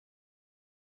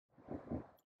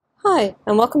Hi,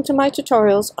 and welcome to my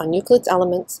tutorials on Euclid's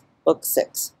Elements, Book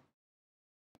 6.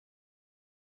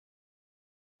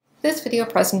 This video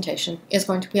presentation is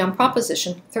going to be on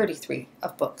Proposition 33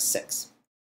 of Book 6.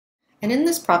 And in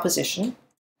this proposition,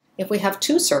 if we have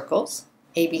two circles,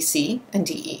 ABC and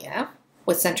DEF,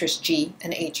 with centers G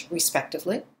and H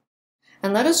respectively,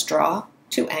 and let us draw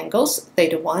two angles,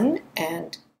 theta 1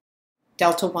 and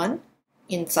delta 1,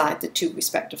 inside the two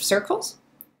respective circles,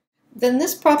 then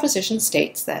this proposition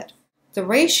states that the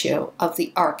ratio of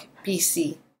the arc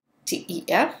BC to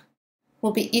EF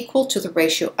will be equal to the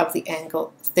ratio of the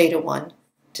angle theta 1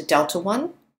 to delta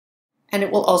 1, and it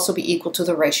will also be equal to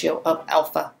the ratio of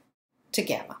alpha to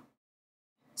gamma.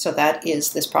 So that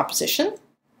is this proposition.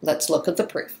 Let's look at the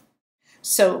proof.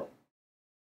 So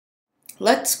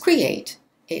let's create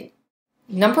a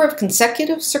number of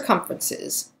consecutive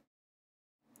circumferences,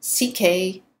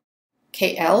 CK,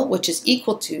 KL, which is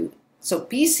equal to, so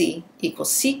BC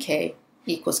equals CK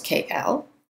equals KL,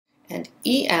 and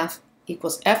EF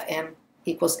equals FM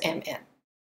equals MN.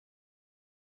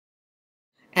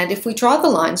 And if we draw the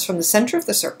lines from the center of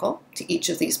the circle to each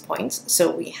of these points,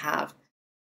 so we have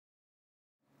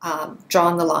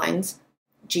drawn the lines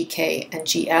GK and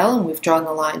GL, and we've drawn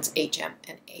the lines HM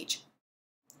and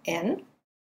HN.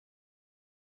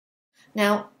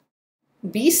 Now,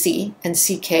 BC and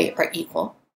CK are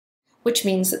equal, which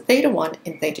means that theta 1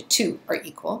 and theta 2 are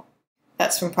equal.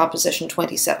 That's from Proposition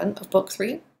 27 of Book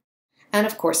 3. And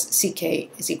of course, CK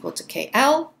is equal to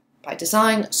KL by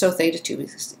design, so theta 2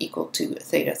 is equal to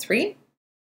theta 3.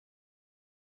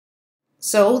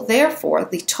 So therefore,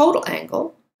 the total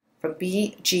angle from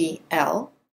BGL,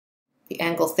 the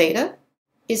angle theta,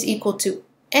 is equal to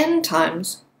N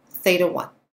times theta 1.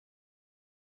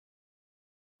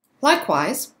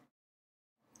 Likewise,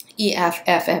 EF,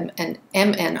 FM, and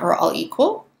MN are all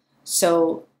equal,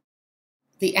 so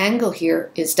the angle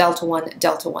here is delta 1,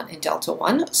 delta 1, and delta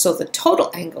 1, so the total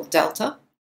angle delta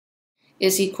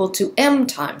is equal to M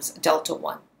times delta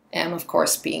 1, M of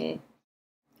course being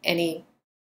any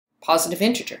positive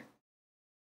integer.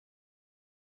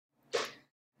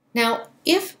 Now,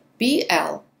 if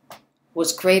BL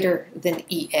was greater than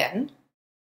EN,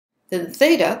 then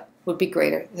theta would be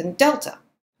greater than delta,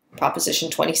 Proposition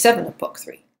 27 of Book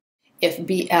 3. If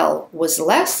BL was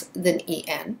less than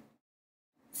EN,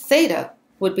 theta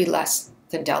would be less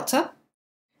than delta,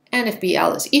 and if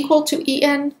BL is equal to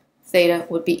EN, theta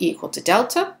would be equal to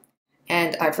delta,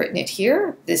 and I've written it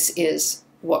here. This is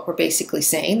what we're basically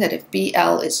saying, that if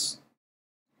BL is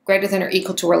greater than or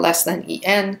equal to or less than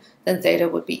EN, then theta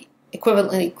would be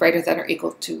equivalently greater than or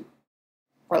equal to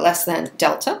or less than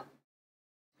delta.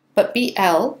 But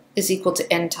BL is equal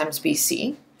to N times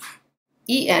BC,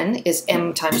 EN is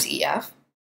M times EF,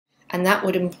 and that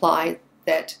would imply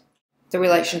that the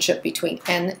relationship between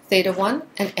N theta 1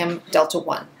 and M delta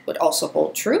 1 would also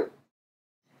hold true.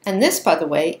 And this, by the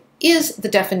way, is the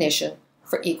definition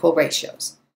for equal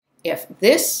ratios. If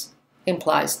this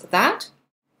implies that,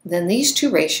 then these two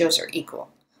ratios are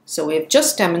equal. So we have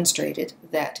just demonstrated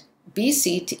that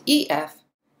BC to EF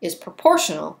is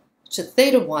proportional to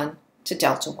theta 1 to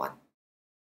delta 1.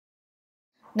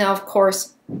 Now, of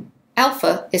course,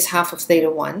 alpha is half of theta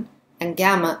 1 and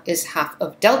gamma is half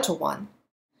of delta 1.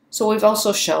 So we've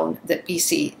also shown that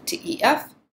BC to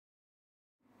EF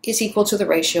is equal to the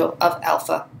ratio of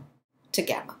alpha to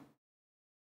gamma.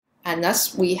 And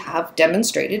thus we have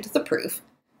demonstrated the proof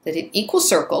that in equal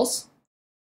circles,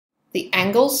 the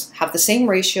angles have the same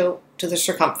ratio to the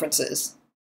circumferences.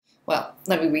 Well,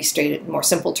 let me restate it in more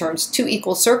simple terms. Two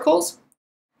equal circles,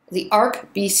 the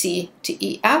arc BC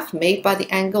to EF made by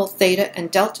the angle theta and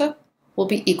delta will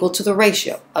be equal to the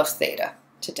ratio of theta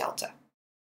to delta.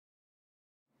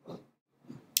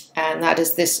 And that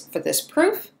is this for this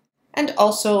proof. And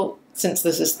also, since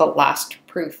this is the last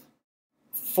proof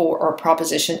for or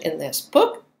proposition in this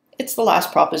book, it's the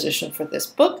last proposition for this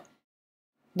book.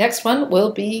 Next one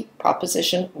will be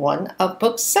Proposition 1 of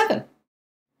Book 7.